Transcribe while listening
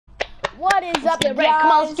What is up, Right,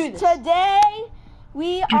 come on, let's guys? do this. Today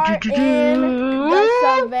we are in the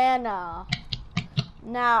savannah.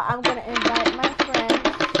 Now I'm gonna invite my friends.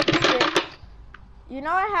 You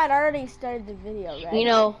know I had already started the video, right? You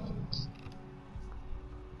know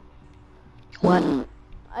what?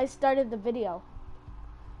 I started the video.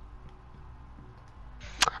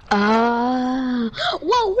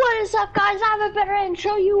 Well, what is up, guys? I have a better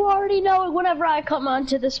intro. You already know it. Whenever I come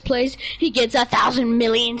onto this place, he gets 1,000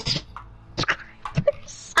 million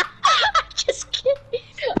subscribers. I'm just kidding.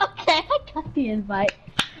 Okay, I got the invite.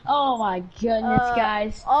 Oh my goodness,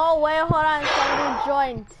 guys. Oh wait, hold on. Somebody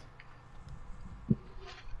joined.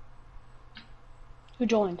 Who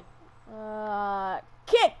joined?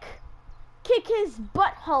 Kick his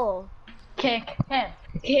butthole. Kick him.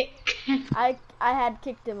 Kick. I had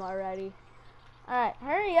kicked him already. Alright,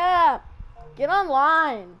 hurry up. Get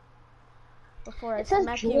online. Before I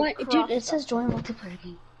smack you across Dude, it says join multiplayer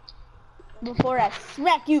game. Before I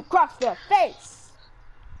smack you across the face.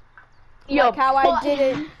 Yo, like how I did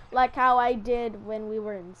it, like how I did when we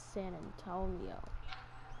were in San Antonio.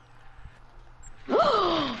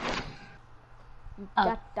 You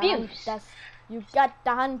got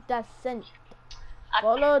the hunter scent.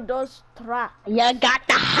 Follow those tracks. You got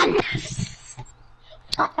the hunters.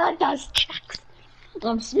 Follow those tracks.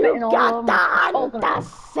 I'm spitting all over my hunter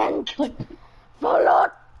scent. Follow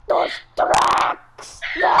those tracks.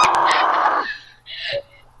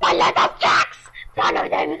 Follow the tracks. Follow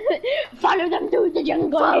them. Follow them through the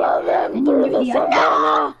jungle. Follow them through the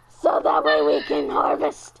savannah, so that way we can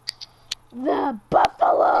harvest the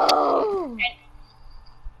buffalo.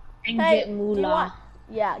 And get moolah.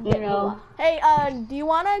 Get moolah. Hey, do you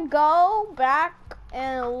want to go back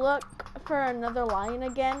and look for another lion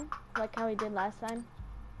again, like how we did last time?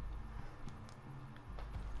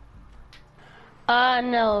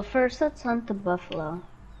 No. First, let's hunt the buffalo.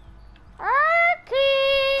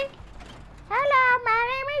 Okay. Hello, my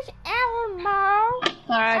name is Elmo.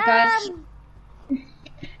 Alright, guys.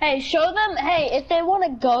 Hey, show them. Hey, if they want to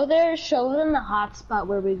go there, show them the hot spot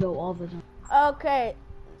where we go all the time. Okay.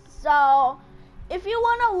 So, if you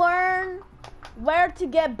want to learn where to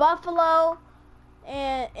get buffalo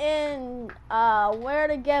and where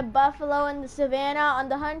to get buffalo in the savannah on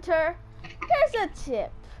the hunter, here's a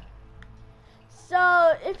tip.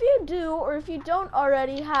 So, if you do or if you don't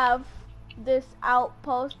already have this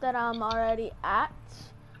outpost that I'm already at,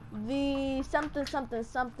 the something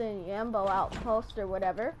Yambo outpost or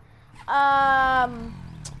whatever,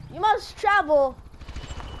 you must travel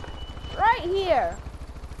right here.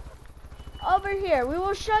 Over here. We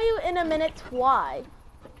will show you in a minute why.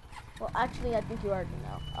 Well, actually, I think you already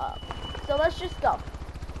know. So let's just go.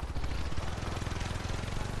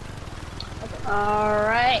 Okay.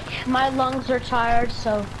 Alright. My lungs are tired,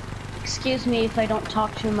 so excuse me if I don't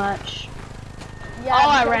talk too much. Yeah,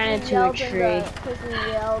 I ran into a tree.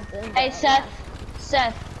 Hey, Seth,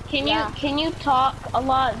 can you talk a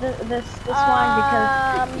lot this one,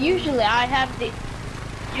 because usually I have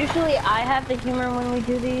the humor when we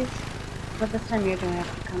do these. But this time you're gonna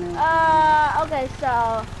have to come in. Okay,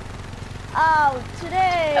 so,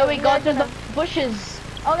 today. Oh, we go through the bushes.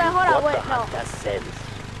 Okay, hold on, wait, no.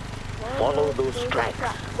 Follow those tracks.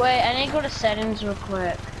 Wait, I need to go to settings real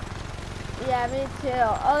quick. Yeah, me too.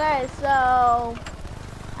 Okay, so,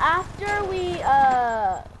 after we,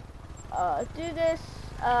 do this,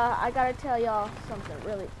 I gotta tell y'all something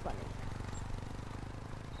really funny.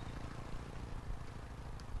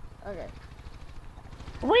 Okay.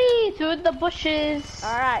 Wee, through the bushes.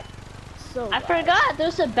 Alright. So I forgot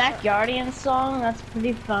there's a Backyardian song that's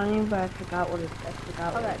pretty funny, but I forgot what it's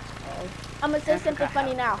called. I'm gonna say something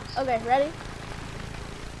funny now. Okay, ready?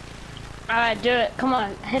 Alright, do it. Come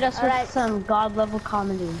on, hit us with some god level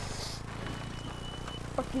comedy.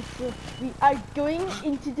 Okay, so we are going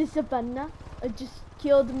into the savannah. I just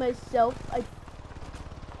killed myself, I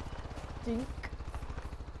think.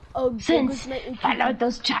 Oh, Since follow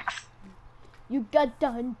those tracks. You got the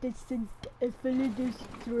hunter scent. Follow those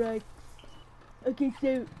tracks. Okay,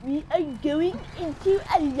 so we are going into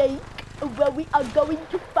a lake where we are going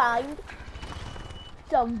to find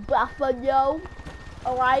some buffalo.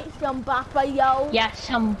 Alright, some buffalo. Yeah,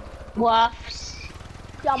 some buffs.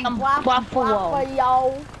 Some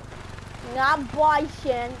buffalo. Not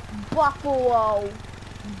bison, buffalo.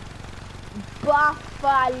 Buffalo.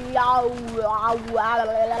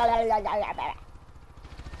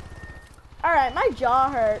 Alright, my jaw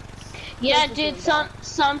hurts. Yeah, dude,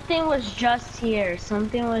 something was just here.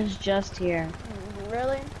 Something was just here.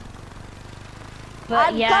 Really?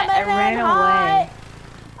 But yeah, it ran away.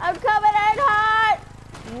 I'm coming in hot!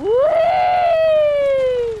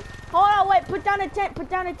 Whee! Hold on, wait, put down a tent, put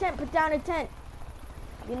down a tent, put down a tent.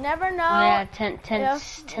 You never know. Oh yeah, tent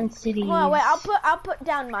cities. Hold on, wait, I'll put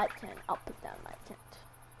down my tent. I'll put down my tent.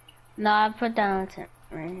 No, I put down a tent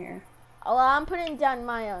right here. Oh, well, I'm putting down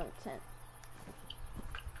my own tent.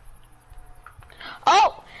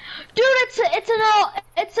 Oh, dude,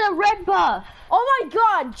 it's a red buff. Oh my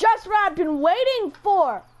God, just what I've been waiting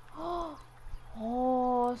for.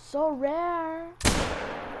 Oh, so rare.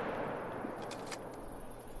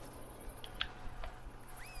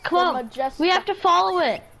 Come on, we have to follow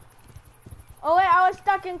it. Oh wait, I was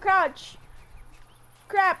stuck in crouch.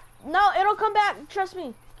 Crap. No, it'll come back. Trust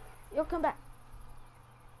me. It'll come back.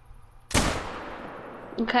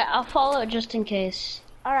 Okay, I'll follow it just in case.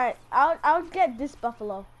 Alright, I'll get this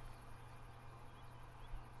buffalo.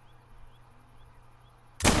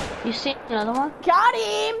 You see another one? Got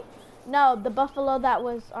him! No, the buffalo that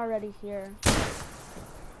was already here.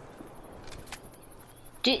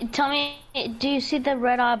 Tell me, do you see the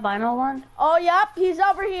red albino one? Oh, yep, he's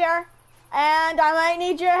over here. And I might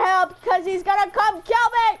need your help because he's gonna come kill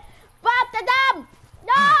me! But them!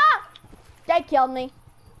 No! They killed me.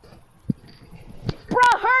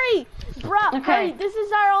 Bruh, hurry! Bruh, Okay. hurry. This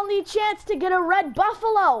is our only chance to get a red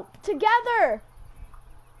buffalo together.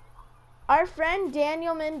 Our friend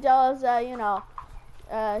Daniel Mendoza, you know,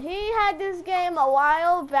 he had this game a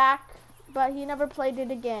while back, but he never played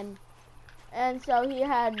it again. And so he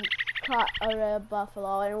had caught a red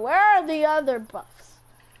buffalo. And where are the other buffs?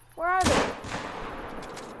 Where are they?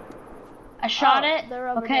 I shot it. They're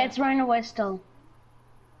over okay, there. it's running away still.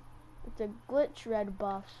 It's a glitch red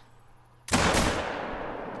buff.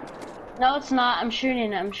 No, it's not. I'm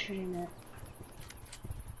shooting it.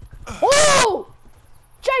 Oh!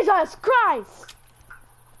 Jesus Christ!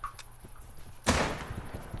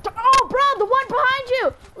 Oh, bro, the one behind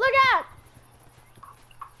you! Look at!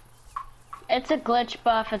 It's a glitch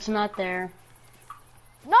buff. It's not there.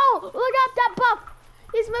 No! Look at that buff!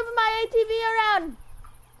 He's moving my ATV around!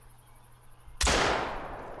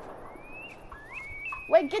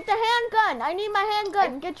 Wait, get the handgun! I need my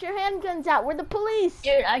handgun! Get your handguns out! We're the police!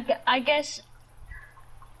 Dude, I guess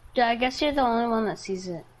you're the only one that sees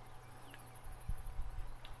it.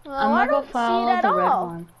 Well, I'm I gonna go don't see follow it at the red all.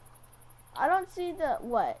 one. I don't see the,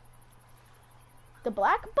 what? The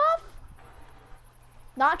black buff?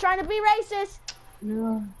 Not trying to be racist.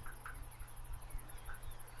 No.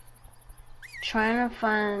 Trying to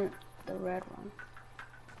find the red one.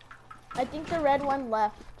 I think the red one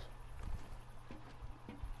left.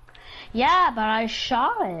 Yeah, but I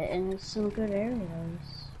shot it in some good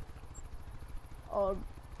areas. Oh,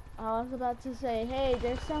 I was about to say, hey,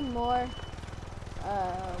 there's some more,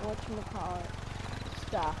 whatchamacallit,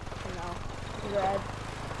 stuff, you know, red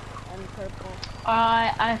and purple.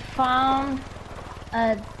 I found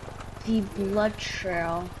the blood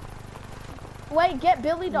trail. Wait, get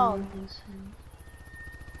Billy Dog.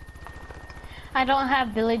 I don't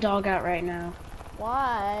have Billy Dog out right now.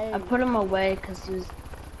 Why? I put him away because he was,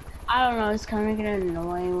 I don't know, it's kind of getting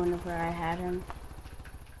annoying whenever I had him.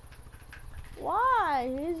 Why?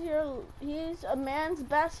 He's a man's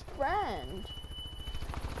best friend.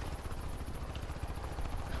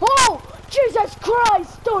 Oh, Jesus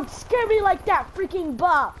Christ! Don't scare me like that, freaking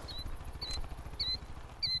buff.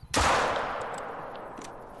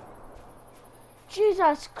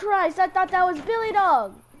 Jesus Christ, I thought that was Billy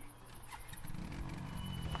Dog.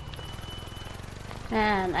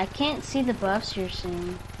 Man, I can't see the buffs you're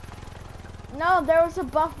seeing. No, there was a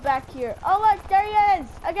buff back here. Oh look, there he is,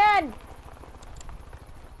 again.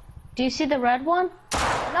 Do you see the red one?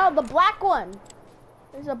 No, the black one.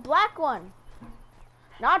 There's a black one.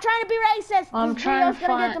 Not trying to be racist. I'm This trying video's to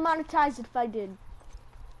gonna get find- demonetized if I did.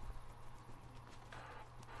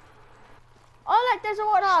 Oh look, there's a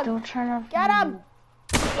warthog. Still trying to Get him!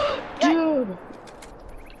 Dude!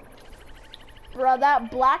 Bro, that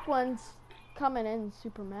black one's coming in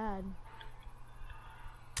super mad.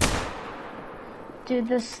 Dude,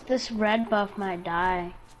 this red buff might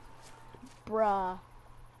die. Bruh.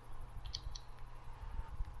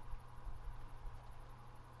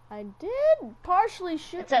 I did partially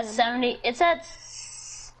shoot It's at him. 70, it's at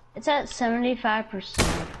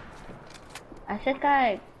 75%. I think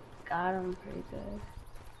I got him pretty good.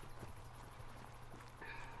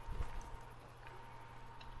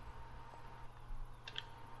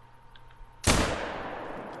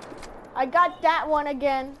 I got that one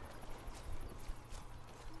again.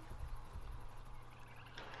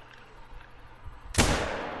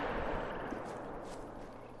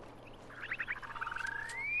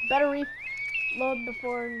 Better reload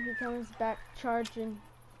before he comes back charging.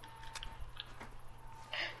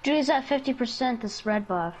 Dude, he's at 50%, this red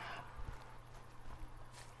buff.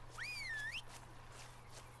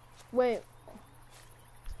 Wait.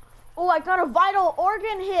 Oh, I got a vital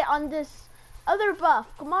organ hit on this other buff.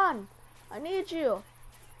 Come on. I need you.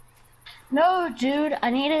 No, dude, I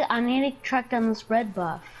need to track down this red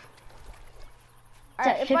buff.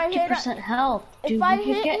 It's at 50% health, dude. If I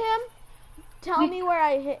hit him, tell me where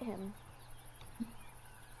I hit him.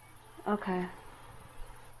 Okay.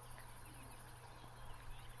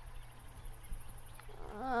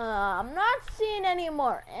 I'm not seeing any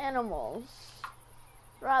more animals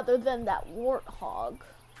rather than that warthog.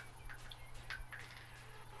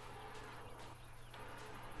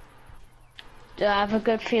 Dude, I have a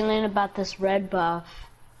good feeling about this red buff.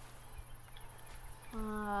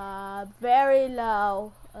 Very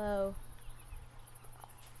low. Oh.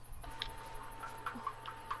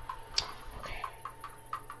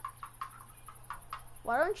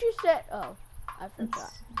 Why don't you sit? Oh, I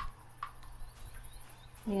forgot.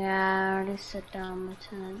 Yeah, I already set down my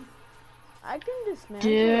tent. I can dismantle.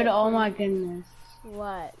 Dude, oh my goodness.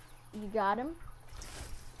 What? You got him?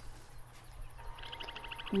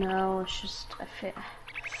 No, it's just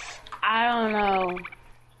I don't know.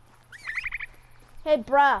 Hey,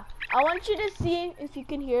 bruh. I want you to see if you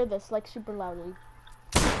can hear this, like, super loudly.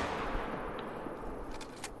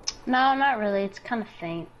 No, not really. It's kind of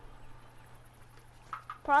faint.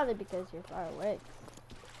 Probably because you're far away.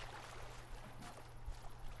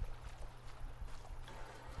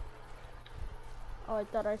 Oh, I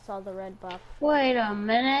thought I saw the red buff. Wait a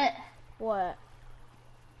minute. What?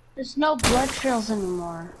 There's no blood trails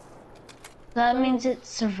anymore. That means it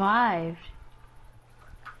survived.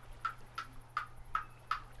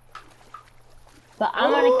 But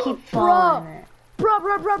I'm gonna keep following it.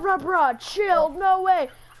 Bruh, chill, no way.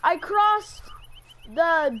 I crossed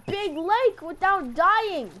the big lake without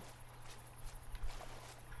dying.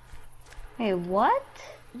 Hey, what?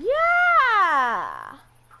 Yeah!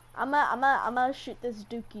 I'm gonna shoot this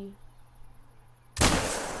dookie.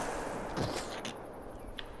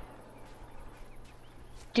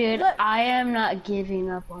 Dude, Look. I am not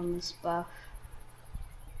giving up on this buff.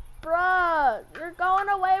 Bruh, you're going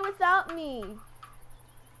away without me.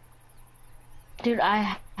 Dude,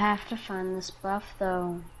 I have to find this buff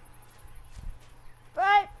though.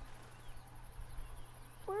 Right?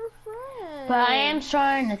 We're friends. But I am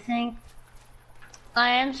starting to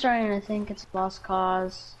think it's lost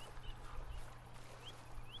cause.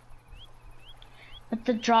 But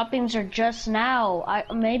the droppings are just now.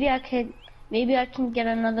 Maybe I can get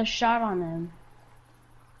another shot on him.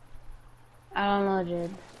 I don't know,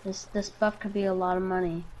 dude. This buff could be a lot of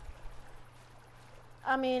money.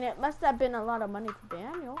 I mean, it must have been a lot of money for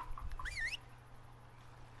Daniel.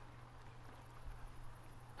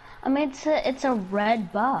 I mean, it's a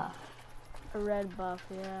red buff. A red buff,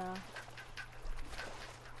 yeah.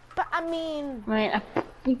 But I mean,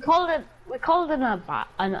 we called it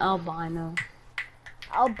an albino.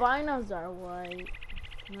 Albinos are white.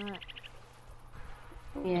 Not.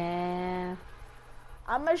 Yeah.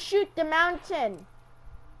 I'm gonna shoot the mountain.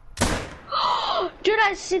 Dude,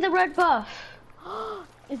 I see the red buff.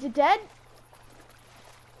 Is it dead?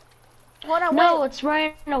 Hold on, no, wait. it's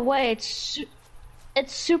running away. It's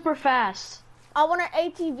super fast. I want an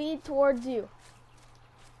ATV towards you.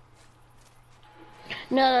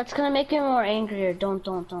 No, that's gonna make him more angrier. Don't.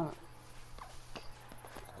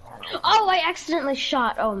 Oh, I accidentally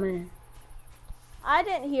shot. Oh man. I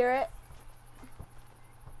didn't hear it.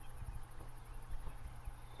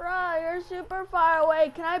 Bro, you're super far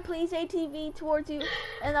away. Can I please ATV towards you?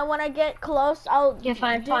 And then when I get close, I'll ditch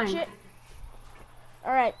it.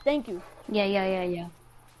 Alright, thank you. Yeah.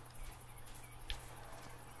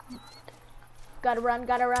 Gotta run,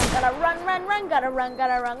 gotta run, gotta run, gotta run, gotta run,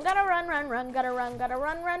 gotta run, gotta run, gotta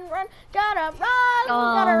run,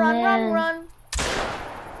 run.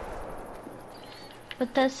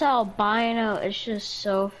 But this albino is just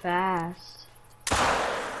so fast.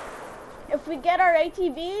 If we get our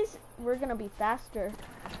ATVs, we're gonna be faster.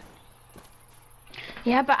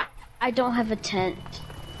 Yeah, but I don't have a tent.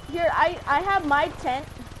 Here, I have my tent.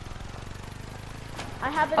 I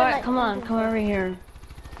have it. Alright, come over here.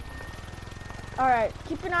 Alright,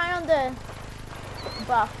 keep an eye on the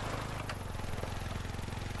buff.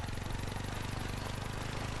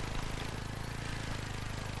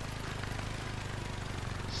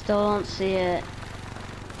 Still don't see it.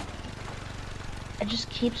 It just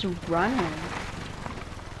keeps running.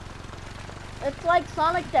 It's like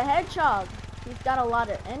Sonic the Hedgehog. He's got a lot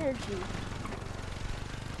of energy.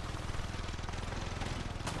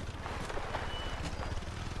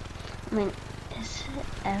 I mean, is it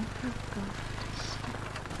ever going to stop?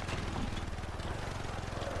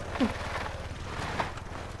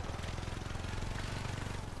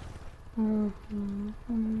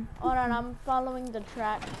 Hold on, I'm following the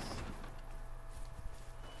tracks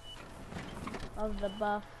of the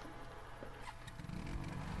buff.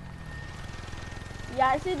 Yeah,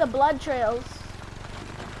 I see the blood trails.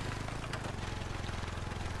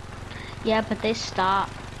 Yeah, but they stop.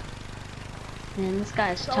 Man, this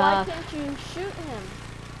guy's So tough. why can't you shoot him?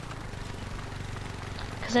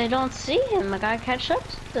 Cause I don't see him. I gotta catch up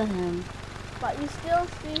to him. But you still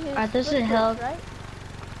see his There's a hill. right?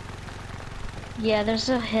 Yeah, there's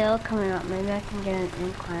a hill coming up. Maybe I can get an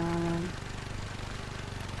incline on him.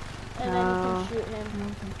 And then you can shoot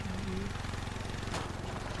him.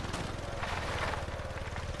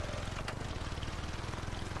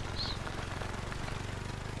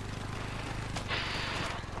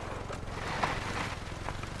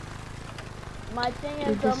 My thing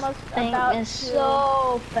is Dude, almost this thing about is to.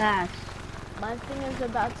 so fast. My thing is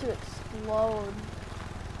about to explode.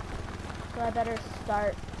 So I better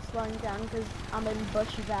start slowing down because I'm in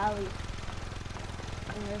Bush Valley.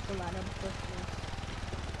 And there's a lot of bushes.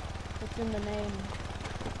 It's in the name.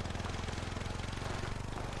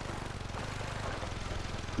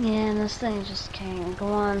 Yeah, and this thing just can't go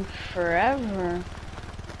on forever.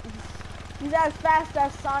 He's as fast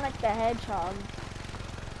as Sonic the Hedgehog.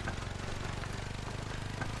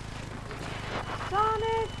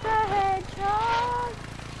 Sonic the Hedgehog!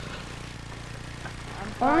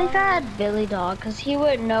 Only if I had Billy Dog, because he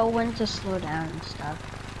would know when to slow down and stuff.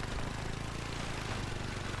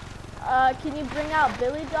 Can you bring out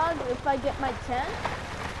Billy Dog if I get my 10?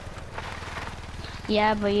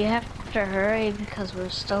 Yeah, but you have to hurry because we're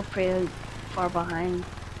still pretty far behind.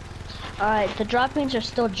 Alright, the droppings are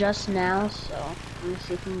still just now, so let me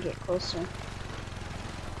see if we can get closer.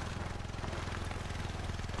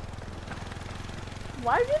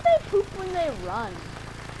 Why do they poop when they run?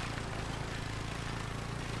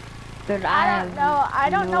 Dude, I don't know. I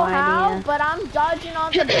don't know how, idea. but I'm dodging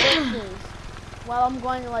all the bushes while I'm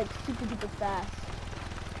going like super duper fast.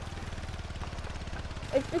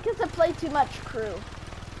 It's because I play too much crew.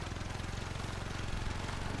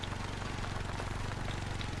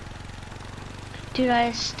 Dude,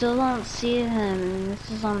 I still don't see him. This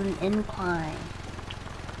is on an incline.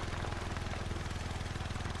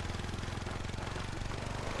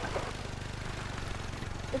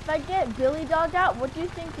 If I get Billy Dog out, what do you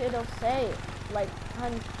think it'll say? Like,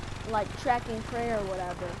 like tracking prey or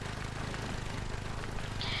whatever.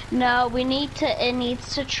 No, we need to, it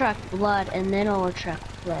needs to track blood and then it'll track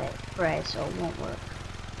prey, so it won't work.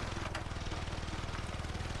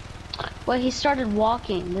 Well, he started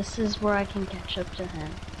walking. This is where I can catch up to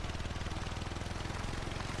him.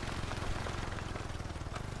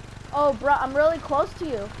 Oh, bro, I'm really close to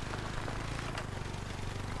you.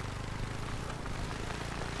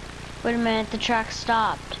 Wait a minute, the track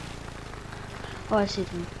stopped. Oh, I see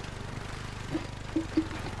him.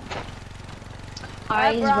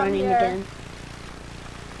 Alright, he's bro, I'm running here. again.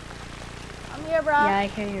 I'm here, bro. Yeah, I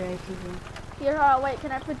hear you right, TV. Here, hold on, wait,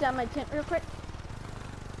 can I put down my tent real quick?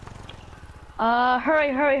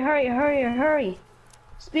 Hurry, hurry, hurry, hurry, hurry.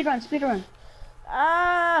 Speed run, speed run.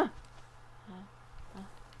 Ah!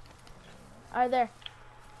 Alright, there.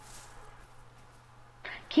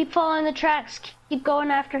 Keep following the tracks. Keep going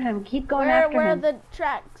after him. Keep going after Where are him. the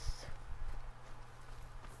tracks?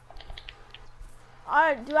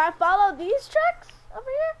 Alright, do I follow these tracks over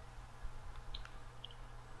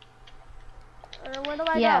here? Or where do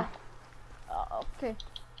I Yeah. go? Oh, okay.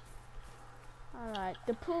 Alright,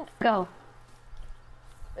 the poop. Go.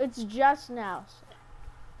 It's just now. So.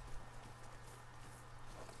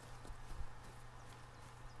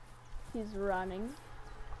 He's running.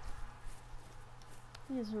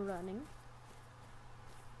 He's running.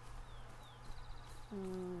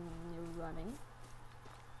 Running.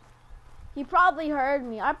 He probably heard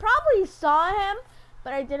me. I probably saw him,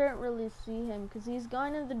 but I didn't really see him because he's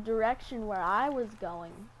going in the direction where I was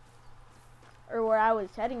going. Or where I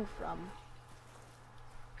was heading from.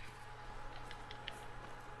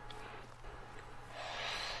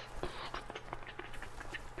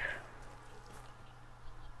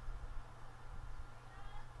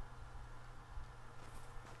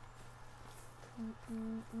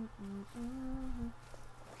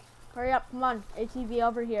 Hurry up, come on, ATV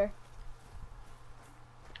over here.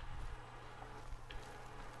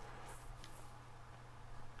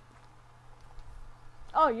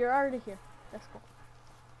 Oh, you're already here. That's cool.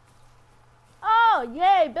 Oh,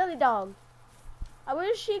 yay, Billy Dog. I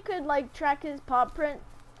wish he could like track his paw print,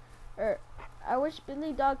 or I wish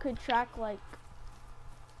Billy Dog could track like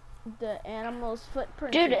the animal's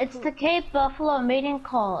footprint. Dude, it's the Cape Buffalo mating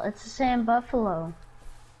call. It's the same buffalo.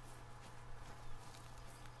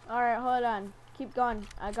 Alright, hold on. Keep going.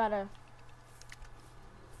 I gotta...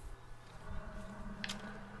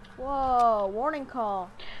 Whoa, warning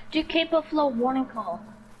call. Dude, Cape Buffalo warning call.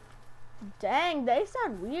 Dang, they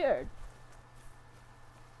sound weird.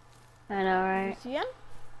 I know, You right? see him?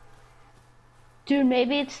 Dude,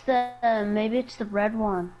 maybe it's the red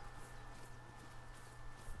one.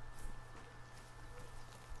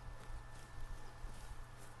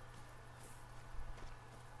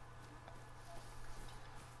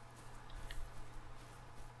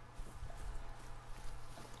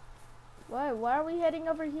 Why are we heading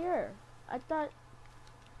over here? I thought...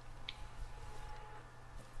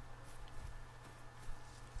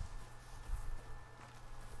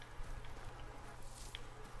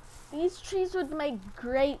 These trees would make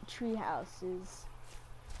great tree houses.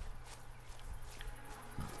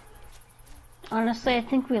 Honestly, I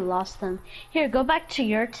think we lost them. Here, go back to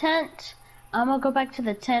your tent. I'm gonna go back to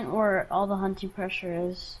the tent where all the hunting pressure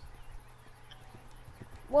is.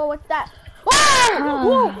 Whoa, what's that? Whoa!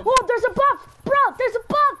 Whoa! Whoa! There's a buff! Bro, there's a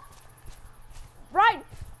buff! Right!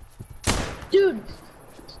 Dude,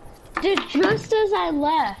 just as I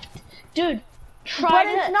left. Dude, But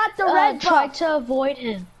it's not the red buff. try to avoid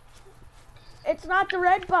him. It's not the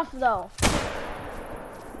red buff, though.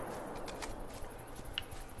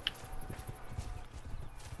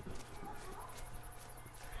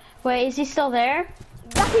 Wait, is he still there?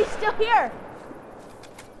 Yeah, he's still here.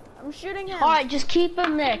 I'm shooting him. Alright, just keep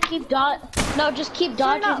him there. Just keep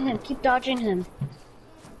dodging him. Keep dodging him.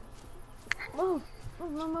 Move.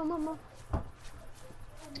 Move.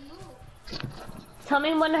 Tell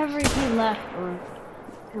me whenever he left or...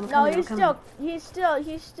 No, he's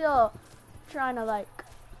still trying to like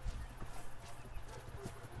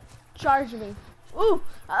charge me. Ooh,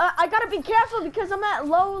 I gotta be careful because I'm at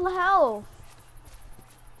low health.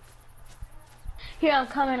 Here, I'm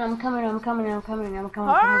coming. Hurry!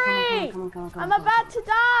 I'm about about to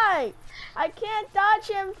die. I can't dodge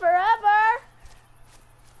him forever.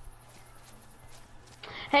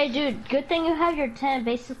 Hey, dude, good thing you have your tent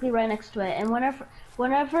basically right next to it, and whenever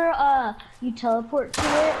you teleport to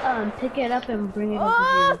it, pick it up and bring it over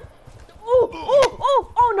here.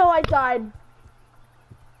 Oh no, I died.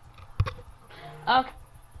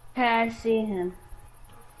 Okay, I see him.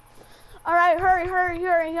 Alright, hurry.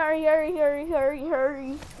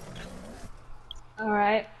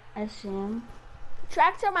 Alright, I see him.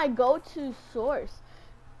 Tracks are my go-to source.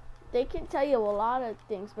 They can tell you a lot of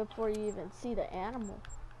things before you even see the animal.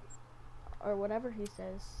 Or whatever he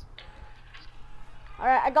says.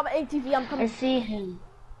 Alright, I got my ATV, I'm coming. I see him.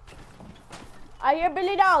 I hear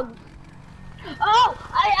Billy Dog. Oh,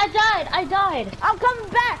 I died. I'm coming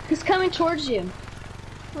back. He's coming towards you.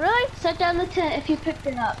 Really? Set down the tent if you picked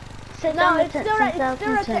it up. Set No, down the it's tent. still right, Set down it's still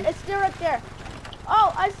the right there, tent. it's still right there.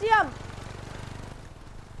 Oh, I see him.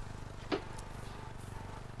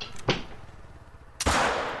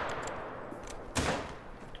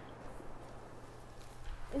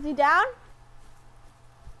 Is he down?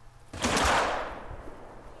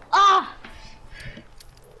 Ah!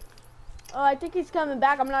 Oh, I think he's coming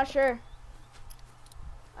back, I'm not sure.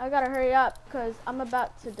 I gotta hurry up, because I'm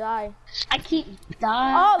about to die. I keep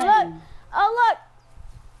dying. Oh, look!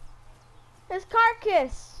 His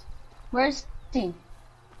carcass! Where's he?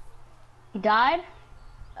 He died?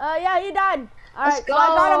 Yeah, he died. Alright, go. so I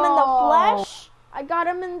got him in the flesh. I got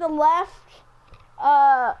him in the left.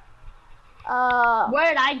 Where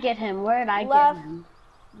did I get him? Left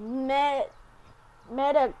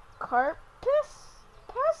metacarpus?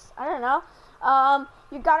 I don't know.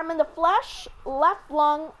 You got him in the flesh, left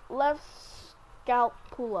lung, left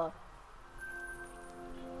scapula.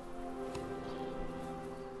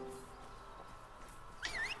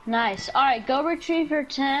 Nice. Alright, go retrieve your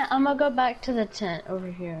tent. I'm gonna go back to the tent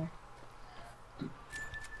over here.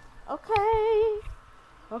 Okay.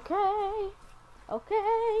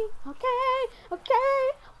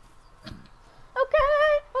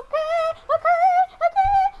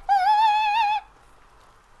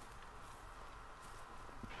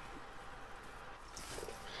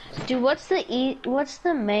 Dude, what's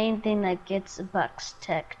the main thing that gets bucks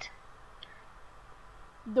ticked?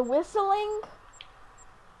 The whistling.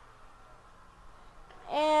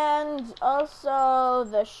 And also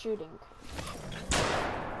the shooting.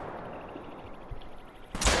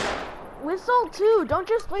 Whistle too, don't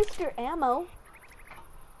just waste your ammo.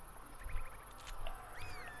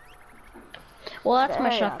 Well, that's my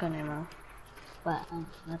Okay. shotgun ammo. But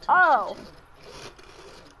that's Oh,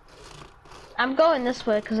 I'm going this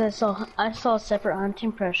way because I saw a separate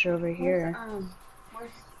hunting pressure over here.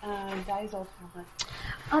 Where's Guy's ultimate?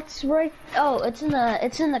 That's right. Oh, it's in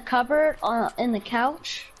the cupboard in the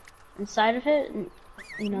couch, inside of it.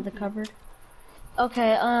 You know the cupboard.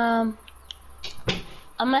 Okay.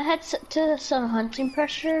 I'm gonna head to some hunting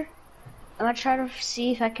pressure. I'm gonna try to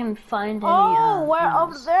see if I can find any. Oh, we're over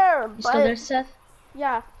animals. there. You still there, Seth?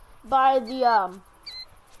 Yeah, by the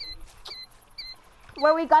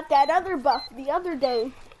where we got that other buff the other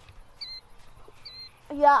day.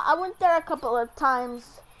 Yeah, I went there a couple of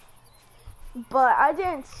times, but I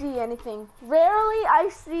didn't see anything. Rarely I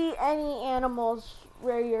see any animals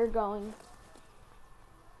where you're going.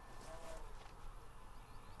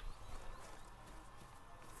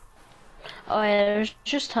 Oh yeah, there's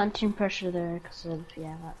just hunting pressure there because of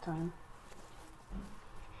that time.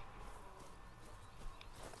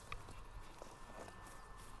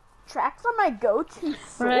 Tracks are my go-to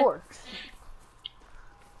source.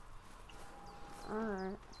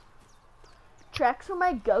 Alright. Tracks are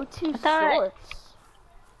my go-to source.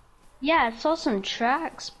 Yeah, I saw some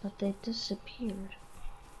tracks, but they disappeared.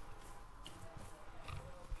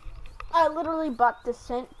 I literally bought the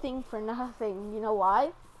scent thing for nothing. You know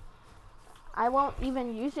why? I won't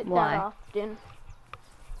even use it that often.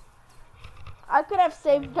 I could have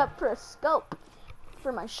saved up for a scope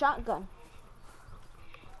for my shotgun.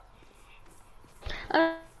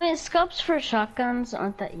 I mean, scopes for shotguns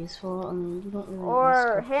aren't that useful. I mean, you don't really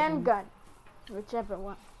or handgun, whichever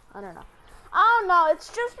one. I don't know. I don't know.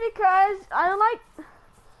 It's just because I like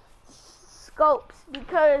scopes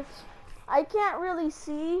because I can't really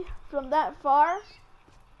see from that far.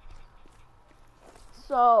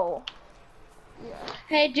 So, yeah.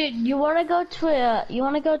 Hey, dude, you wanna go to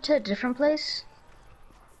a different place?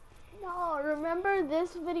 No, remember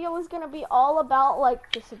this video was gonna be all about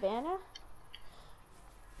like the savannah.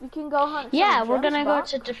 We can go hunt. Yeah, we're gonna go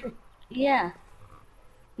to different. Yeah.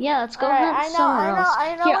 Yeah, let's go hunt somewhere else.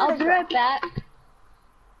 I know. Here, I'll be right back.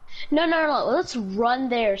 No. Let's run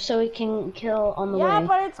there so we can kill on the way. Yeah,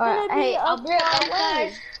 but it's gonna be hey, I'll be right back,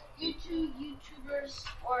 guys. YouTubers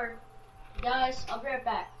or guys, I'll be right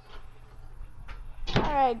back.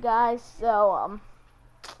 Alright, guys. So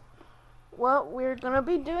what we're gonna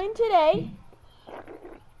be doing today,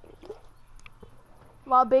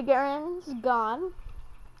 while Big Aaron's gone,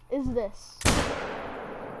 is this.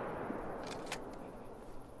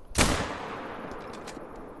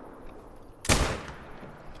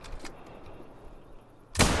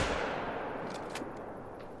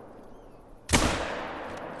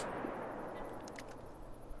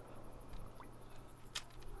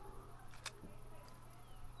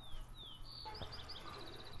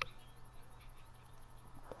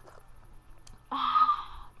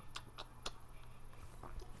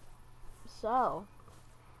 So,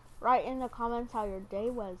 write in the comments how your day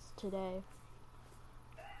was today.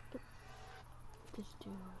 This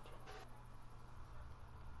dude.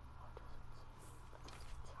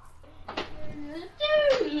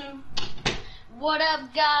 What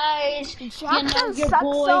up, guys? Jackson sucks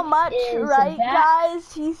so much, right,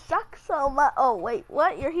 guys? He sucks so much. Oh, wait,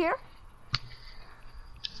 what? You're here?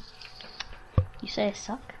 You say I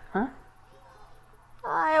suck, huh?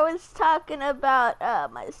 I was talking about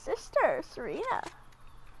my sister, Serena.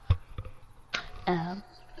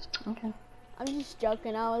 Okay. I'm just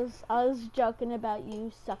joking. I was joking about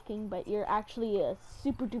you sucking, but you're actually a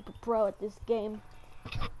super duper pro at this game.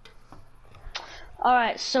 All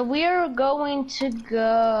right, so we are going to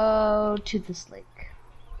go to this lake.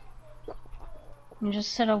 Let me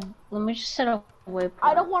just set a waypoint.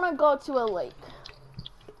 I don't want to go to a lake.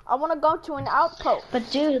 I want to go to an outpost. But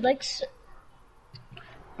dude, lakes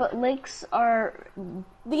are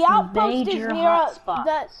the outpost is major near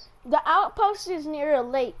hotspots. the outpost is near a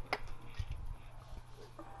lake.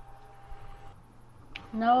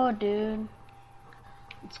 No, dude.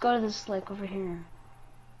 Let's go to this lake over here.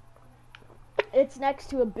 It's next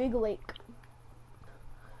to a big lake.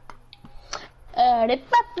 You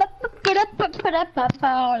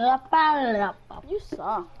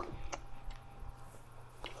suck.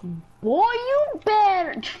 Boy, you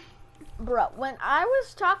better. Bro, when I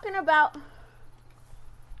was talking about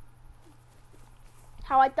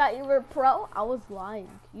how I thought you were a pro, I was lying.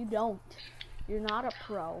 You don't. You're not a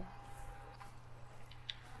pro.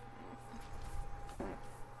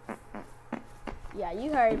 Yeah,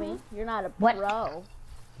 you heard me. You're not a pro.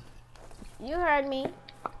 You heard me.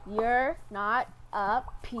 You're not a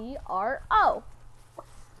PRO.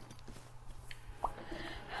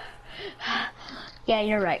 Yeah,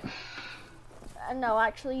 you're right. No,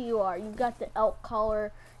 actually you are. You got the elk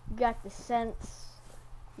collar. You got the scents.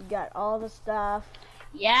 You got all the stuff.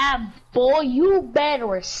 Yeah, boy, you better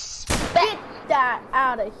respect. Get that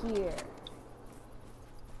out of here.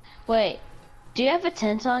 Wait, do you have a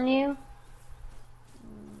tent on you?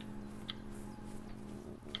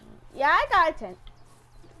 Yeah, I got a tent.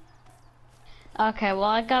 Okay, well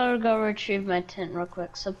I gotta go retrieve my tent real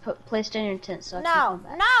quick. So place down your tent so I can come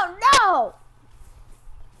back. No!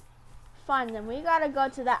 Fine, then we gotta go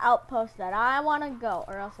to the outpost that I wanna go,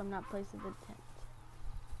 or else I'm not placing the tent.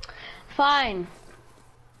 Fine.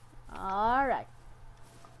 Alright.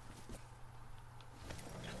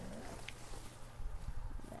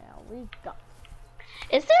 There we go.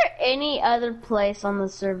 Is there any other place on the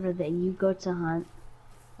server that you go to hunt?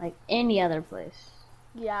 Like any other place?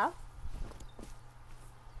 Yeah.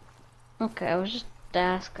 Okay, I was just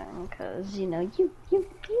asking because you know you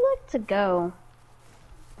like to go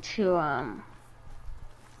to I'm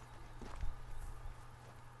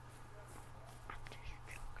just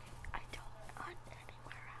joking. I don't hunt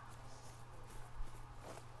anywhere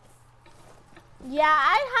else. Yeah,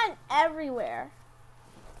 I hunt everywhere.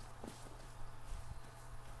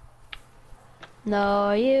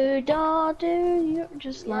 No, you don't do. You're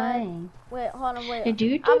just lying. Wait, hold on, wait.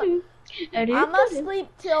 I'ma sleep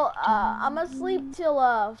till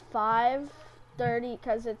 5:30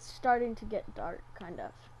 because it's starting to get dark, kind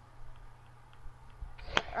of.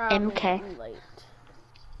 MK. Late.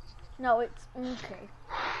 No, it's okay.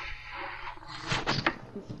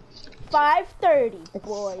 5:30,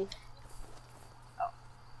 boy.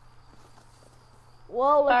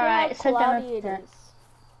 Whoa, look at how cloudy it is.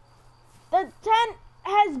 The tent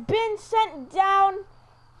has been sent down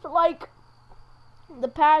for like the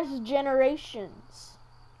past generations.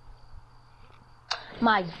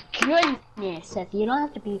 My goodness, if you don't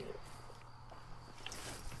have to be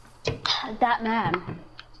that mad.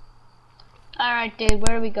 Alright, dude,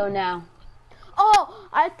 where do we go now? Oh,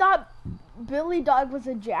 I thought Billy Dog was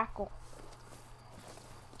a jackal.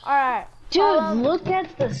 Alright. Dude, look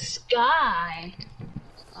at the sky.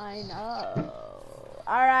 I know.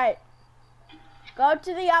 Alright. Go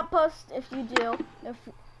to the outpost if you do.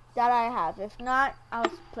 That I have. If not,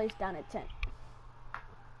 I'll place down a tent.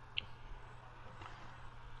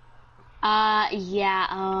 Yeah,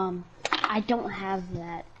 I don't have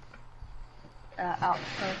that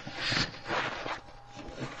outfit.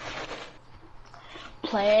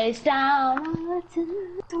 Place down a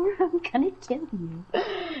tent or I'm gonna kill you.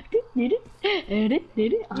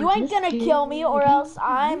 You ain't gonna kill me or else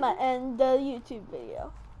I'ma end the YouTube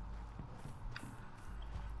video.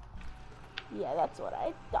 Yeah, that's what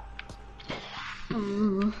I thought.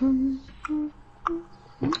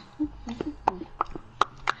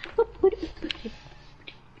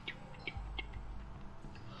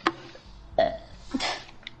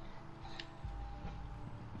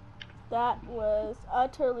 That was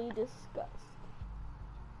utterly disgusting.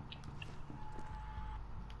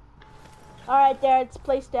 Alright, there, it's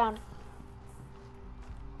placed down.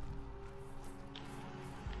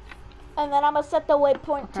 And then I'm gonna set the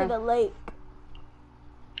waypoint to the lake.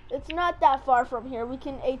 It's not that far from here. We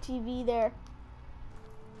can ATV there.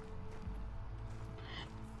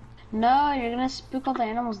 No, you're gonna spook all the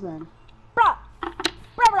animals then. Brah!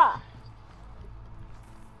 Brah brah!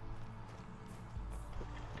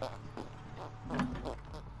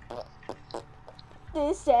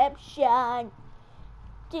 Deception.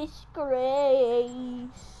 Disgrace.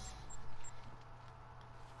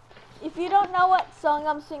 If you don't know what song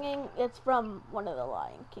I'm singing, it's from one of the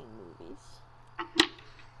Lion King movies.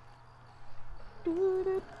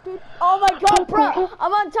 Oh my god, bro!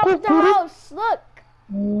 I'm on top of the house! Look!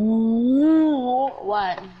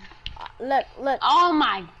 What? Look. Oh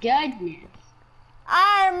my goodness.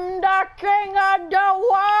 I'm the king of the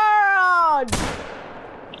world!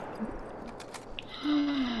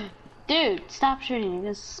 Dude, stop shooting. You're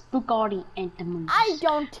gonna spook all the animals. I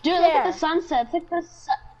don't Dude, care. look at the sunset. It's like the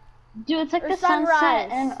Dude, it's like or the sunrise.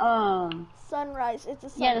 sunset and Sunrise. It's a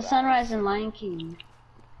sunrise. Yeah, the sunrise in Lion King.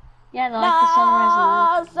 Yeah, like the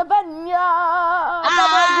sunrise in Lion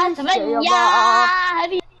King.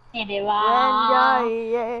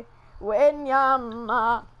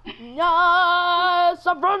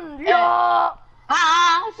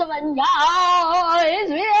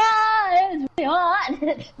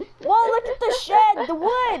 Whoa, look at the shed, the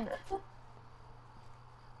wood.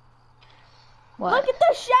 What? Look at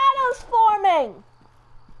the shadows forming.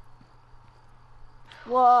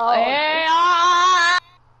 Whoa.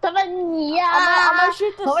 I'm gonna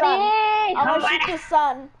shoot the sun. I'm gonna shoot the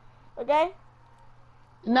sun. Okay?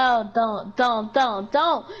 No, don't.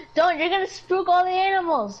 You're gonna spook all the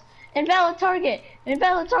animals. Invalid target. No.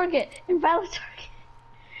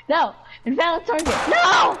 Invalid target.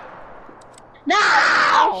 No.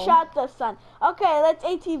 I shot the sun. Okay, let's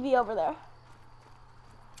ATV over there.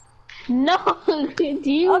 No. Okay, is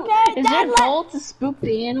your goal to spook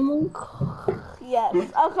the animals? Yes.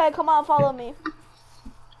 Okay, come on, follow me.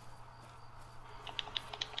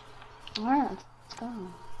 Alright. go.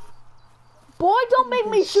 Boy, don't make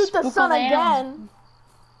me shoot the Spook sun all the again.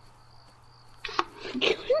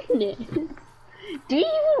 Goodness. Do you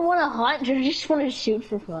even want to hunt or just want to shoot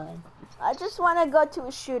for fun? I just want to go to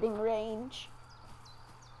a shooting range.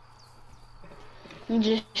 You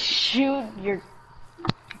just shoot your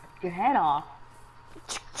head off.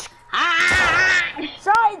 Ah!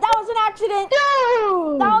 Sorry, that was an accident.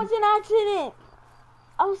 No! That was an accident.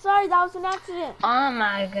 I'm sorry, that was an accident. Oh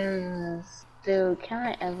my goodness. Dude, can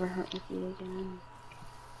I ever hunt with you again?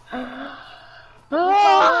 You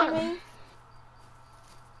following me?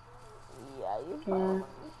 Yeah, you following me.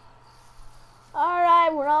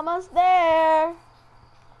 Alright, we're almost there.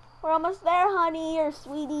 We're almost there, honey, or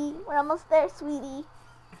sweetie. We're almost there, sweetie.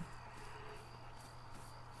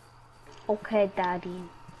 Okay, daddy.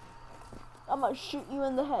 I'm gonna shoot you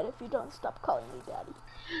in the head if you don't stop calling me daddy.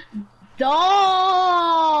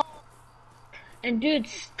 Dog! And dude,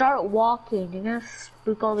 start walking. You're gonna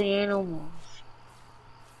spook all the animals.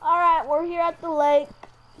 Alright, we're here at the lake.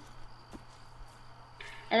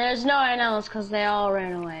 And there's no animals because they all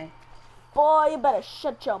ran away. Boy, you better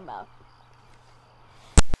shut your mouth.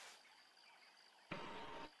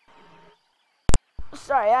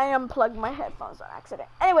 Sorry, I unplugged my headphones on accident.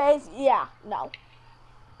 Anyways, yeah, no.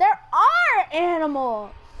 There are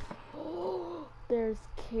animals. There's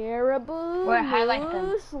caribou, Where, highlight them.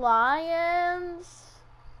 moose, lions,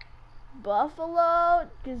 buffalo,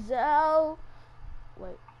 gazelle.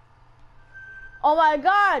 Wait. Oh my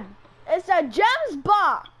god! It's a gems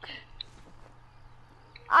box!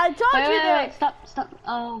 I told you that. Stop.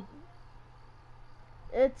 Oh.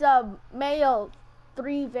 It's a male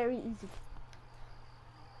 3, very easy.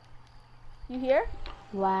 You hear?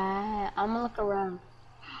 Wow. I'm gonna look around.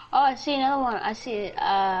 Oh, I see another one. I see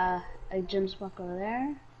a gem spot over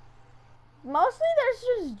there. Mostly there's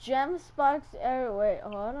just gem spots everywhere. Wait,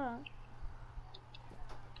 hold on.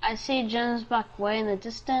 I see gem spot way in the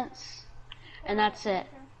distance, and that's it.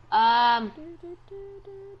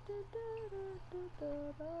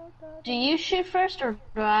 Do you shoot first or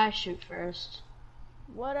do I shoot first?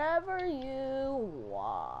 Whatever you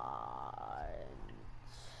want.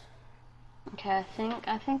 Okay,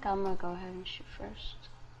 I think I'm gonna go ahead and shoot first.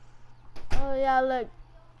 Oh yeah, look.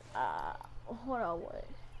 Hold on, wait.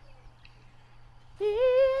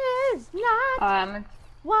 He's not Alright,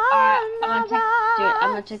 one I'm of us.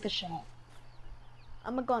 gonna take the shot.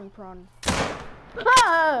 I'm a gun prawn.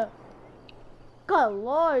 Ah! God,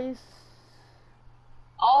 Lois.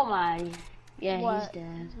 Oh my. Yeah, What? he's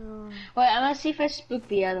dead. Oh, Wait, I'm gonna see if I spook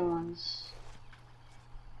the other ones.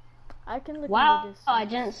 I can look Wow, into this. I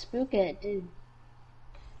didn't spook it, dude.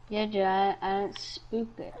 Yeah, dude, I didn't spook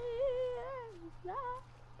it.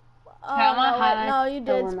 Oh, Here, I'm gonna no, wait, highlight no, you the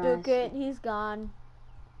did one that spook I it. He's gone.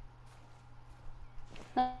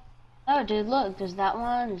 Oh, dude, look, there's that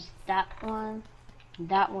one, there's that one,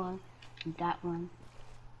 that one, and that one.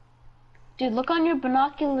 Dude, look on your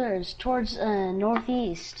binoculars towards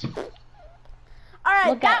northeast. Alright,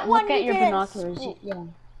 Look that one look at you your didn't binoculars. spook. Yeah.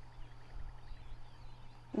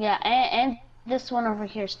 Yeah, and this one over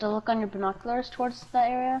here. Still look on your binoculars towards that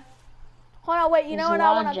area. Hold on, wait, you know There's what a I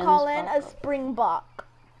lot of want to gems call in? popped A up. springbok.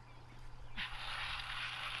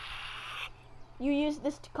 You use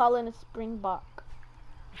this to call in a springbok.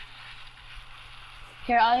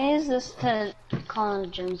 Here, I'll use this to call in a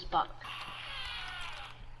gems box.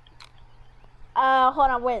 Hold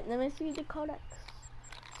on, wait, let me see the codex.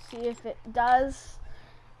 See if it does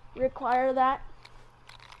require that.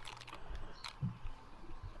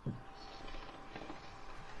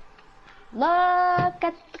 Look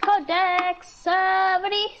at the codex.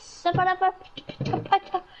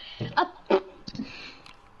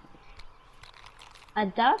 I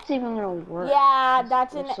doubt it's even gonna work. Yeah, because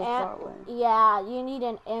that's we're an so far away. Yeah, you need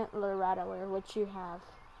an antler rattler, which you have.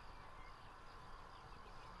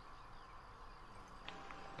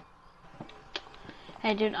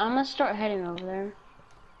 Hey, dude, I'm gonna start heading over there.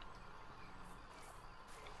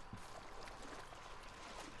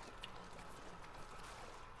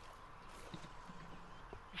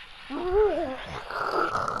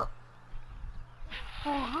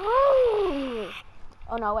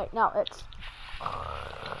 Oh no, wait, no, it's.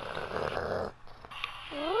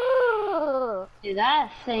 Dude,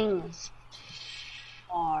 that thing is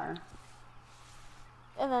far.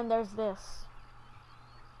 And then there's this.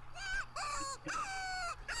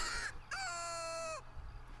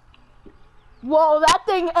 Whoa, that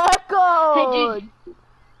thing echoed! Hey, dude.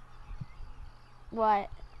 What?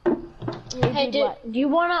 Hey, dude, do you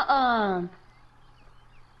wanna,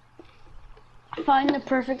 find the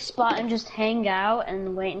perfect spot and just hang out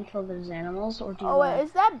and wait until there's animals, or do you Oh, wait, wanna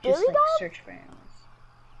is that Billy just, like, Dog? search for animals?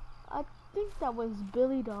 think that was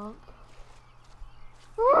Billy Dog.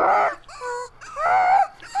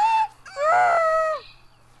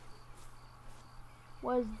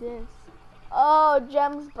 What is this? Oh,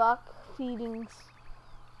 Gems Buck feedings.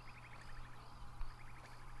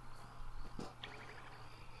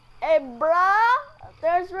 Hey, bruh,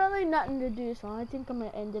 there's really nothing to do, so I think I'm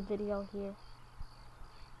gonna end the video here.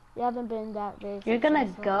 You haven't been that very You're gonna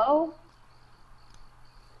successful. go?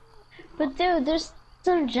 But dude, there's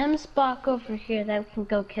some gem spot over here that we can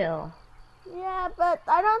go kill. Yeah, but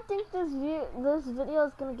I don't think this video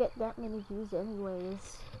is gonna get that many views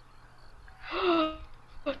anyways.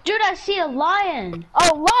 Dude, I see a lion!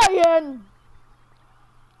 A lion!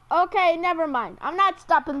 Okay, never mind. I'm not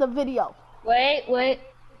stopping the video. Wait.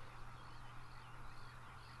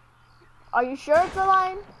 Are you sure it's a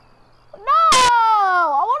lion? No!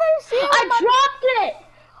 I want to see it. I dropped it!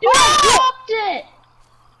 Dude, I dropped it!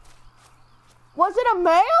 Was it a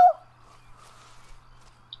male?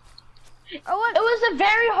 Or what? It was a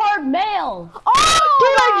very hard male. Oh!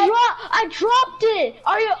 Dude, I dropped it!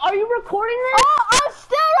 Are you recording this? Oh, I'm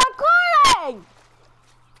still recording!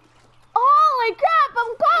 Holy crap,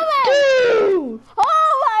 I'm coming! Dude!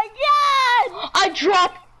 Oh my god! I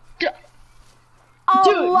dropped...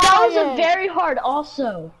 Dude, that was a very hard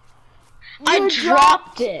also. I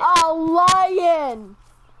dropped it. A lion!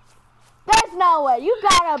 There's no way. You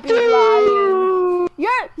gotta be lying.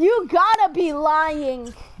 You gotta be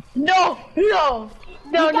lying. No.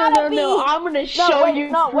 I'm gonna show you.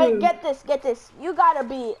 No, proof. wait, get this. You gotta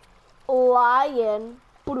be lying.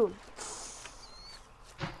 Boom.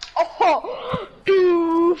 Oh,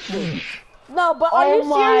 dude. No, but are you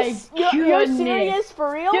serious? You're goodness. serious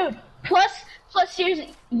for real? Dude, plus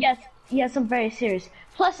seriously, yes, I'm very serious.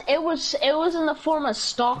 Plus, it was in the form of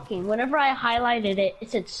stalking. Whenever I highlighted it,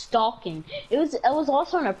 it said stalking. It was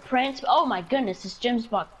also in a prance. Oh my goodness, this Gems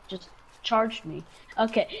Buck just charged me.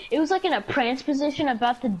 Okay, it was like in a prance position,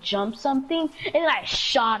 about to jump something, and then I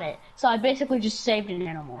shot it. So I basically just saved an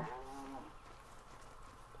animal.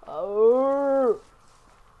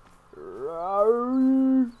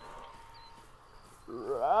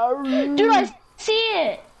 Dude, I see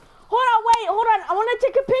it. Hold on. I want to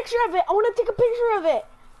take a picture of it.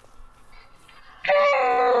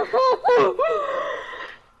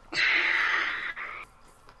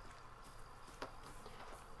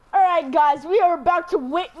 Alright guys, we are about to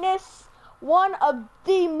witness one of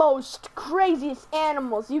the most craziest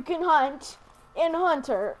animals you can hunt in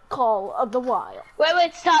Hunter Call of the Wild.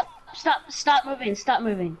 Wait, stop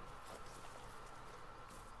moving.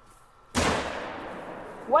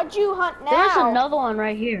 What'd you hunt now? There's another one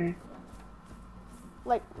right here.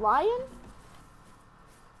 Like lion?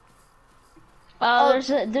 There's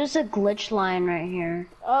a glitch lion right here.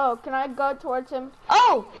 Oh, can I go towards him?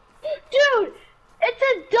 Oh, dude, it's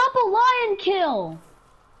a double lion kill.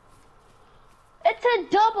 It's a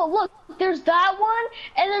double. Look, there's that one,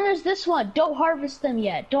 and then there's this one. Don't harvest them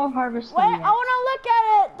yet. Wait, I want to look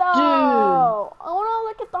at it though. Dude. I want to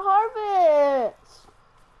look at the harvest.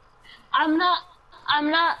 I'm not.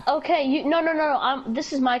 Okay, no.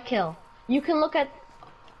 This is my kill. You can look at.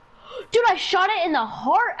 Dude, I shot it in the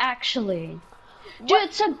heart actually. Dude, What?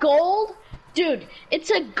 it's a gold. Dude, it's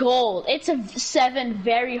a gold. It's a 7,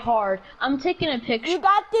 very hard. I'm taking a picture. You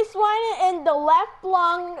got this one in the left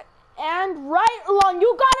lung and right lung.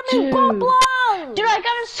 You got him in both lungs. Dude, I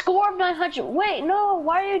got a score of 900. Wait, no,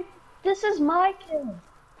 why are you... This is my kill.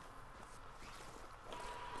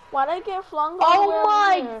 Why'd I get flung? Oh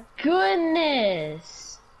my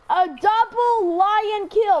goodness. A double lion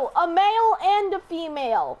kill. A male and a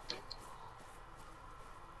female.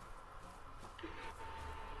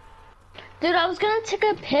 Dude, I was gonna take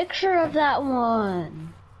a picture of that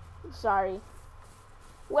one. Sorry.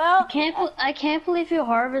 Well, I can't believe you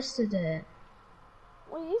harvested it.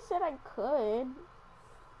 Well, you said I could.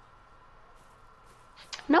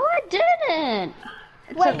 No, I didn't.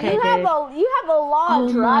 It's Wait, okay, you have a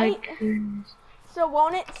lodge, right? Goodness. So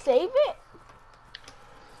won't it save it?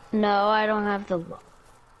 No, I don't have the.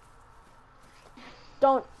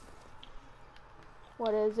 Don't.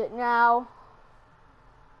 What is it now?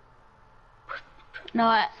 No,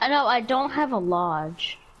 I don't have a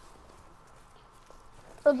lodge.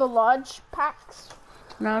 Or the lodge packs?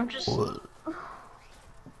 No, I'm just. I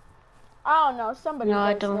don't know. Somebody. No,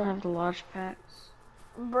 I does don't that. have the lodge packs.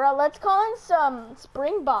 Bro, let's call in some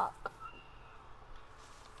springbok.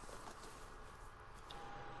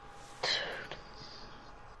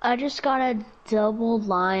 I just got a double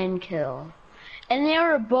lion kill. And they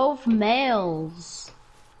were both males.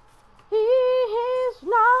 He is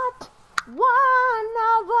not one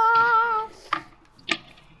of us.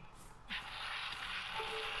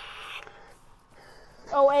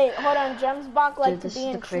 Oh wait, hold on. Gemsbach like Dude, to this be is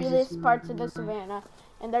the in craziest treeless parts of movie the ever. savannah,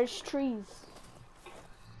 and there's trees.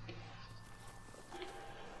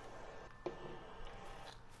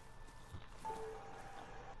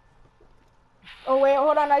 Oh wait,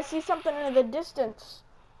 hold on. I see something in the distance,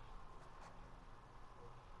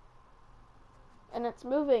 and it's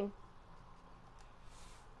moving.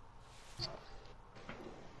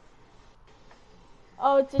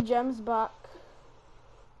 Oh, it's a Gemsbach.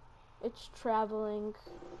 It's traveling.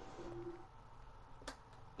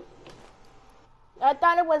 I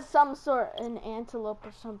thought it was some sort an antelope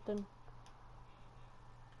or something.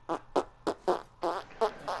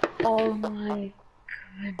 Oh my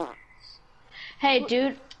goodness. Hey,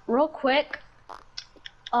 dude, real quick.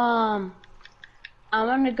 I'm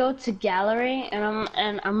gonna go to gallery and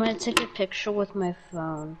I'm gonna take a picture with my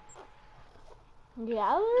phone.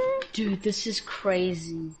 Gallery? Dude, this is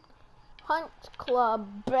crazy. Hunt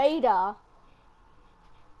Club Beta.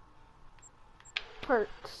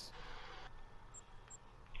 Perks.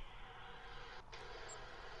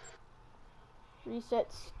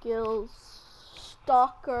 Reset skills.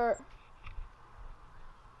 Stalker.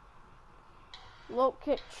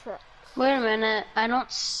 Locate tracks. Wait a minute, I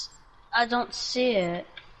don't see it.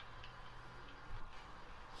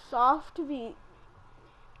 Soft beat.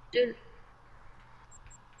 Dude.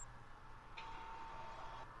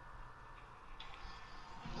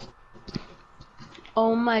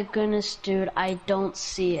 Oh my goodness, dude, I don't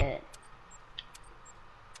see it.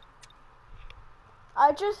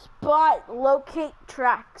 I just bought locate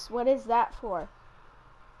tracks. What is that for?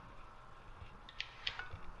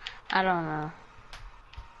 I don't know.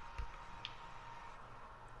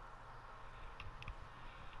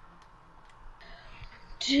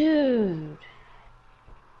 Dude.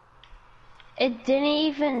 It didn't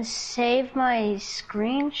even save my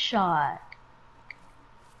screenshot.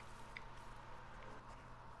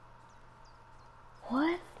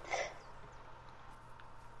 What?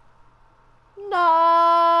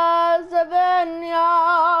 No, savannah.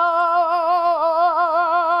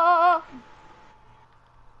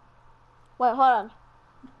 Wait, hold on.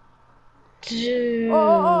 Dude.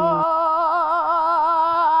 Oh.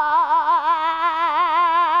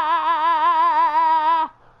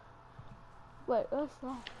 Wait, what's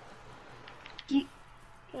that?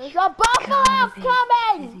 There's a buffalo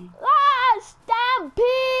coming! Ah,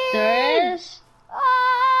 stampede! There is?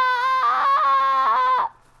 Ah!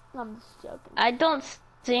 I'm just joking. I don't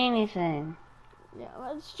see anything.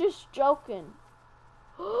 Yeah, it's just joking.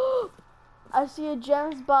 I see a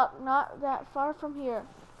Gemsbach not that far from here.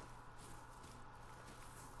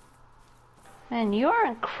 Man, you are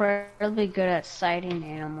incredibly good at sighting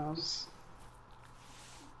animals.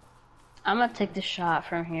 I'm gonna take the shot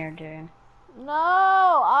from here, dude. No,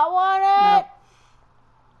 I want it.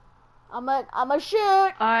 Nope. I'm a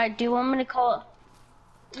shoot. Alright, do you want me to call it?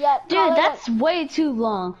 Yeah, Dude, that's way too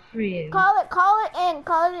long for you. Call it in.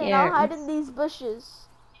 Here, I'll hide in these bushes.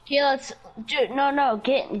 Here, let's, dude. No,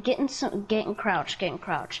 get in crouch.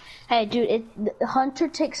 Hey, dude, the hunter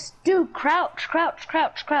takes, dude, crouch.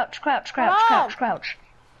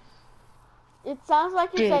 It sounds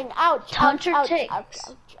like you're Dude, saying ouch, Hunter ouch, takes- ouch,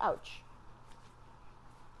 ouch, ouch.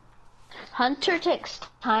 Hunter takes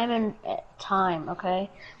time, okay?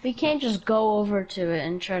 We can't just go over to it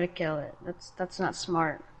and try to kill it. That's not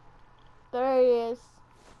smart. There he is.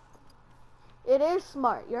 It is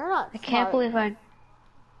smart. You're not I smart. can't believe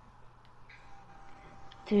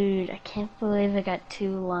Dude, I can't believe I got 2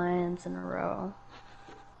 lions in a row.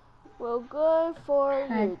 Well, good for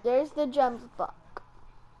Hi. you. There's the Gemsbach.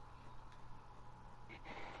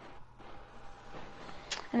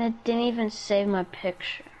 And it didn't even save my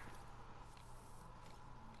picture.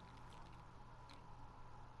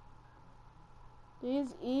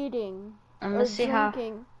 He's eating. I'm or gonna see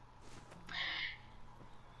drinking.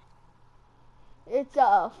 It's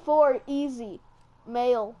 4 easy.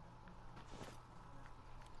 Male.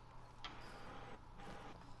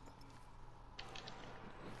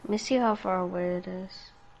 Let me see how far away it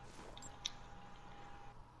is.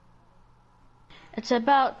 It's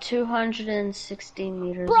about 260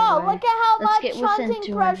 meters Bro, away. look at how Let's much get within hunting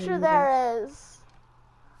 200 pressure meters. there is.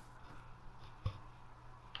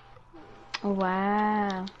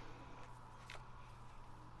 Wow.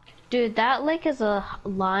 Dude, that lake is a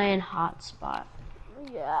lion hotspot.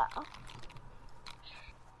 Yeah.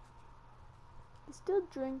 He's still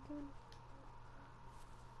drinking.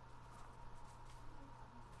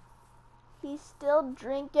 He's still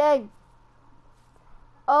drinking.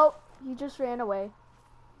 Oh, he just ran away.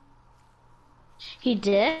 He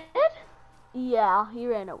did? Yeah, he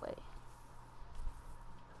ran away.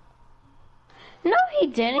 No, he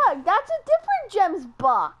didn't. Look, that's a different gems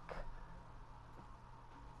buck.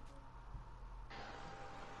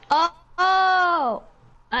 Oh!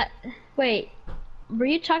 Wait. Were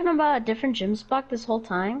you talking about a different gym spot this whole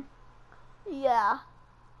time? Yeah.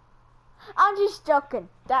 I'm just joking.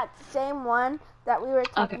 That same one that we were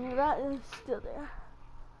talking about is still there.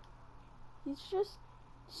 He's just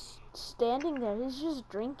standing there. He's just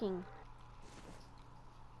drinking.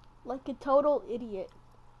 Like a total idiot.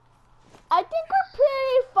 I think we're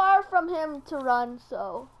pretty far from him to run,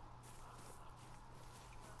 so.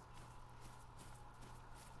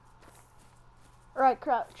 Alright,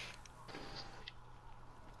 crouch.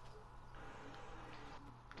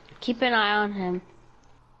 Keep an eye on him.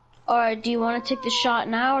 Alright, do you want to take the shot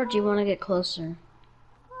now, or do you want to get closer?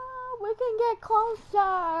 We can get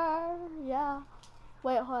closer. Yeah.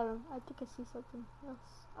 Wait, hold on. I think I see something else.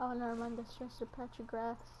 Oh, never mind. That's just a patch of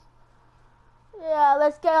grass. Yeah,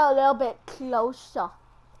 let's get a little bit closer.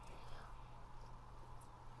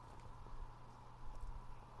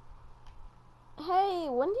 Hey,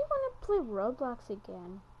 when do you want to play Roblox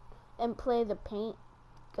again? And play the paint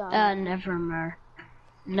gun? Never, Mer.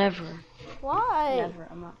 Never. Why? Never.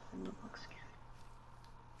 I'm not playing Roblox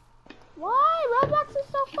again. Why? Roblox is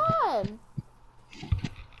so fun.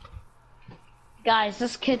 Guys,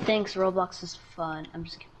 this kid thinks Roblox is fun. I'm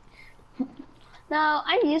just kidding. No,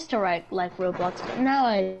 I used to like Roblox, but now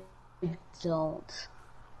I don't.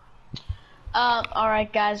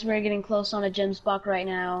 Alright guys, we're getting close on a gym spot right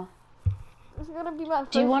now. It's gonna be my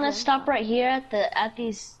first. Do you want to gym stop spot. right here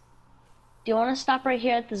do you want to stop right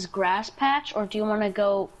here at this grass patch, or do you want to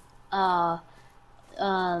go to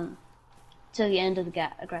the end of the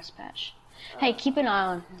grass patch? Hey, keep an eye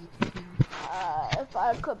on him. If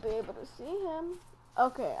I could be able to see him.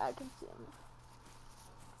 Okay, I can see him.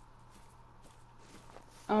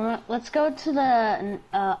 Let's go to the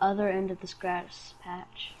other end of this grass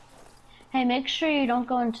patch. Hey, make sure you don't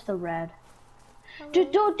go into the red. Okay.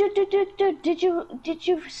 Dude, did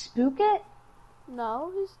you spook it?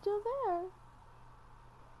 No, he's still there.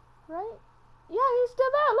 Right? Yeah, he's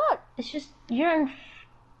still there. Look. It's just you're in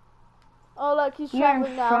Oh, look, he's you're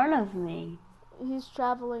traveling in now. front of me. He's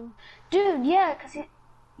traveling. Dude, yeah, 'cause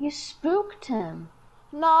you spooked him.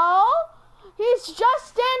 No, he's just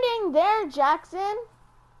standing there, Jackson.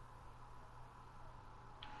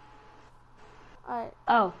 Alright.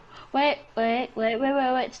 Oh, wait,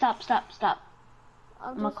 stop.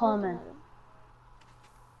 I'm gonna just call him looking in. at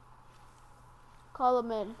Call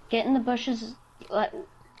him in. Get in the bushes.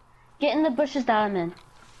 Get in the bushes that I'm in.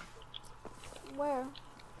 Where?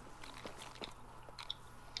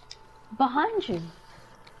 Behind you.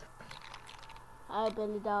 Hi,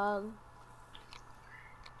 Billy Dog.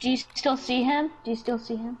 Do you still see him?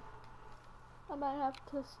 I might have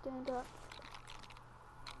to stand up.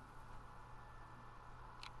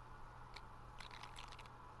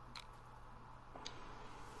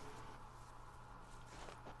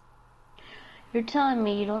 You're telling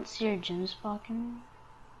me you don't see your gym spot anymore?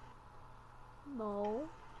 No.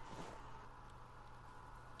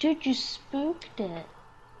 Dude, you spooked it.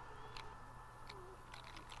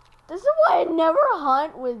 This is why I never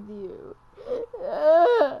hunt with you.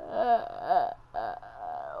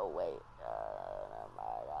 Wait.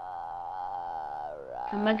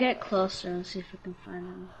 I'm gonna get closer and see if we can find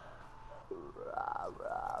him.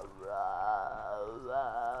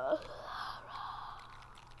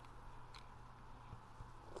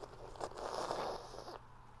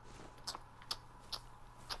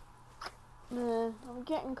 I'm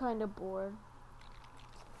getting kind of bored.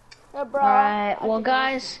 Yeah, bro. Alright, well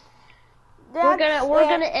guys, we're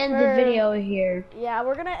gonna end the video here. Yeah,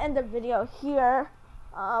 we're gonna end the video here.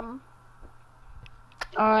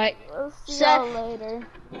 Alright, We'll see Seth, y'all later.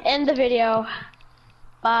 end the video.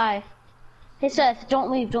 Bye. Hey Seth,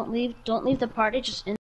 don't leave the party, just end